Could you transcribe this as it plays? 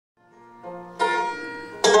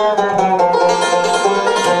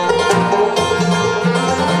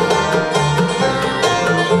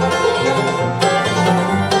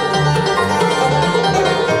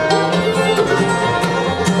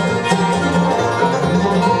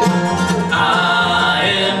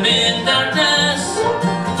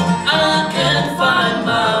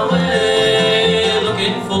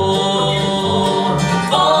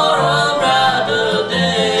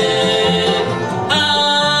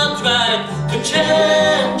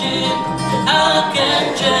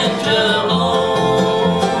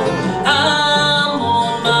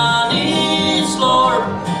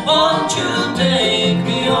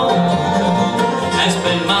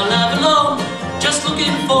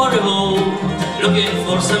Looking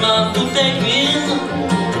for someone to take me in.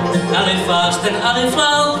 I live fast and I live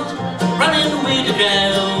loud, running with the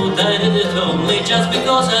crowd. I did it only just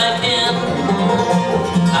because I can.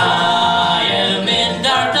 I am in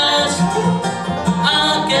darkness,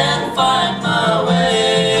 I can't find my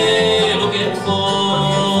way. Looking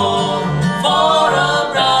for a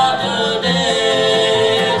brighter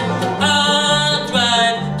day. I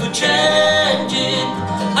tried to change it,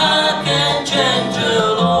 I can't change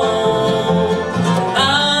alone.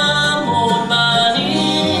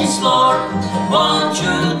 Won't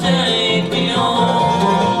you take me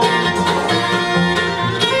home?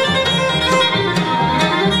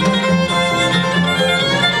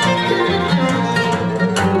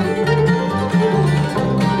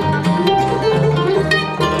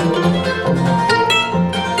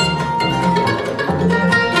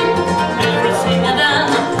 Everything I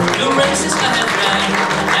done, the races I have ran,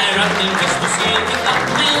 I ran them just to see if I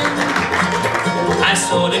could win. I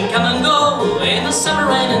saw them come and go in the summer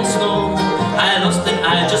rain and snow. I lost and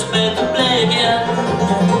I just had to play again.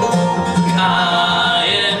 I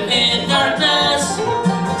am in darkness,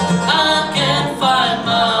 I can't find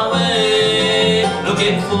my way.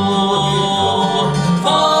 Looking for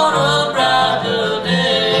a brighter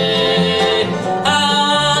day.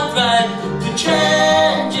 I tried to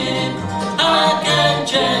change it, I can't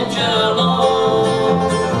change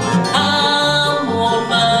alone. I'm on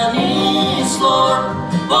my knees, Lord,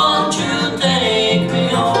 won't you take me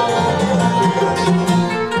home?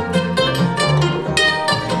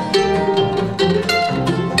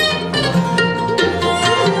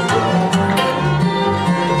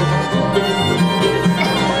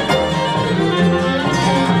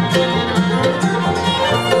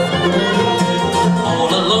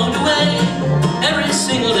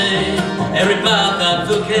 Every path I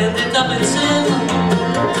took ended up in sin,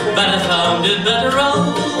 but I found a better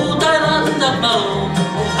road. I landed up my own.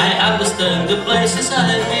 I understand the places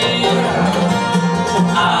I've been.